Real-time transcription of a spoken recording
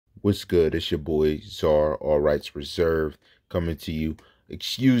What's good? It's your boy Czarr, all rights reserved, coming to you.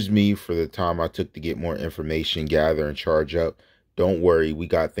 Excuse me for the time I took to get more information, gather, and charge up. Don't worry, we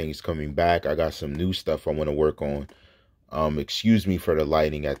got things coming back. I got some new stuff I want to work on. Excuse me for the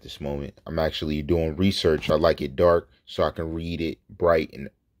lighting at this moment. I'm actually doing research. I like it dark so I can read it bright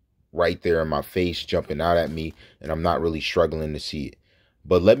and right there in my face, jumping out at me, and I'm not really struggling to see it.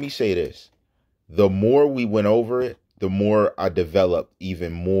 But let me say this. The more we went over it, the more I developed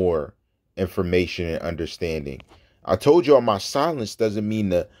even more information and understanding. I told y'all my silence doesn't mean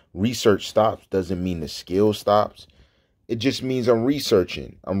the research stops, doesn't mean the skill stops. It just means I'm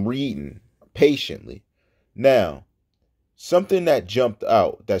researching, I'm reading patiently. Now, something that jumped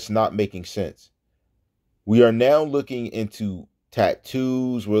out that's not making sense. We are now looking into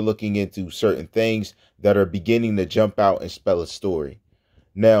tattoos, we're looking into certain things that are beginning to jump out and spell a story.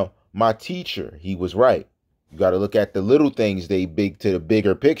 Now, my teacher, he was right. You got to look at the little things, they big to the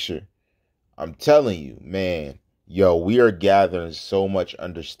bigger picture. I'm telling you, man, yo, we are gathering so much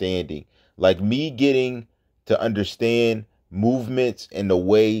understanding. Like me getting to understand movements and the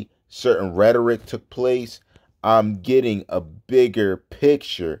way certain rhetoric took place, I'm getting a bigger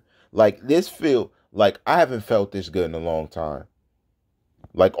picture. Like this feel like I haven't felt this good in a long time.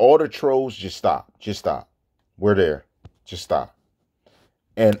 Like all the trolls, just stop. Just stop. We're there. Just stop.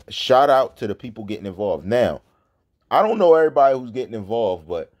 And shout out to the people getting involved. Now, I don't know everybody who's getting involved,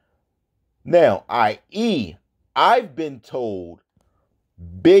 but now, i.e., I've been told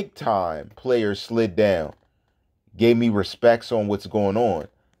big time players slid down, gave me respects on what's going on.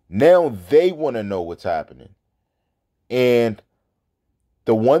 Now they want to know what's happening. And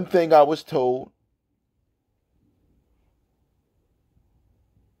the one thing I was told,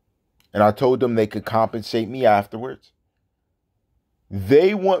 and I told them they could compensate me afterwards,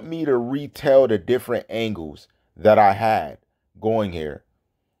 they want me to retell the different angles that I had going here.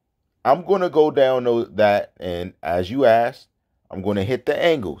 I'm going to go down that, and as you asked, I'm going to hit the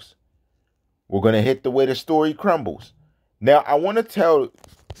angles. We're going to hit the way the story crumbles. Now, I want to tell,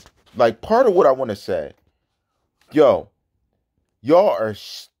 like, part of what I want to say. Yo, y'all are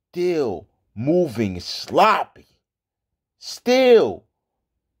still moving sloppy. Still.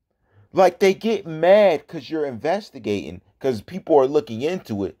 Like, they get mad because you're investigating, because people are looking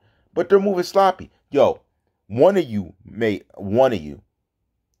into it, but they're moving sloppy. Yo, one of you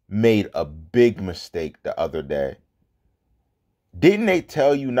made a big mistake the other day. Didn't they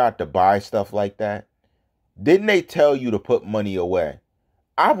tell you not to buy stuff like that? Didn't they tell you to put money away?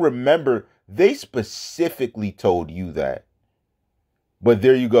 I remember they specifically told you that. But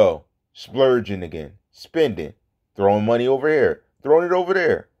there you go. Splurging again. Spending. Throwing money over here. Throwing it over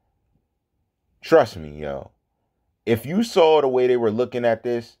there. Trust me, yo. If you saw the way they were looking at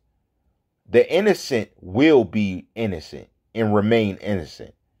this, the innocent will be innocent and remain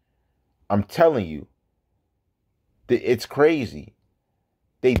innocent. I'm telling you, it's crazy.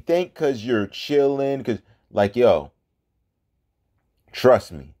 They think because you're chilling, because, like, yo,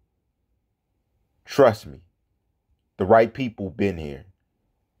 trust me. Trust me. The right people been here.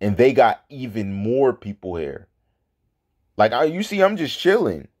 And they got even more people here. Like, you see, I'm just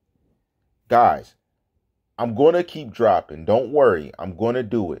chilling. Guys, I'm going to keep dropping. Don't worry. I'm going to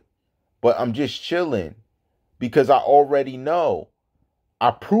do it. But I'm just chilling because I already know.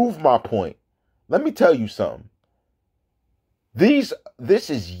 I proved my point. Let me tell you something. This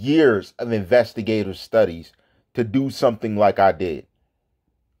is years of investigative studies to do something like I did.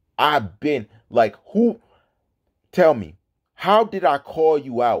 I've been like, tell me, how did I call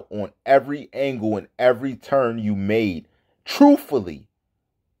you out on every angle and every turn you made? Truthfully,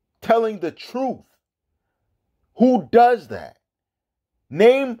 telling the truth. Who does that?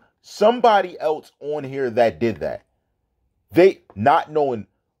 Name somebody else on here that did that. They not knowing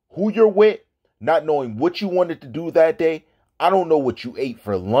who you're with, not knowing what you wanted to do that day. I don't know what you ate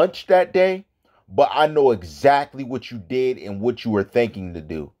for lunch that day, but I know exactly what you did and what you were thinking to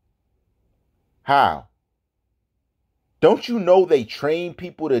do. How? Don't you know they train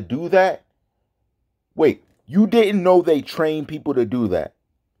people to do that? Wait, you didn't know they train people to do that?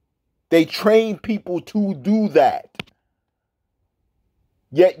 They train people to do that.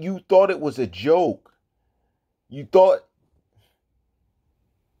 Yet you thought it was a joke. You thought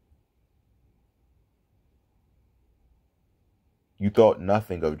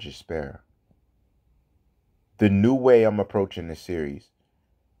nothing of Czarr. The new way I'm approaching this series,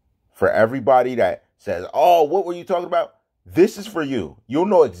 for everybody that says, oh, what were you talking about? This is for you. You'll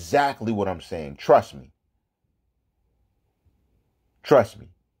know exactly what I'm saying. Trust me. Trust me.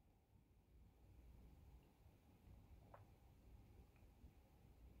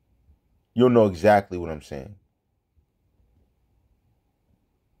 You'll know exactly what I'm saying.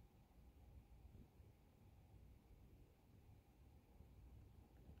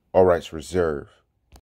 All rights reserved.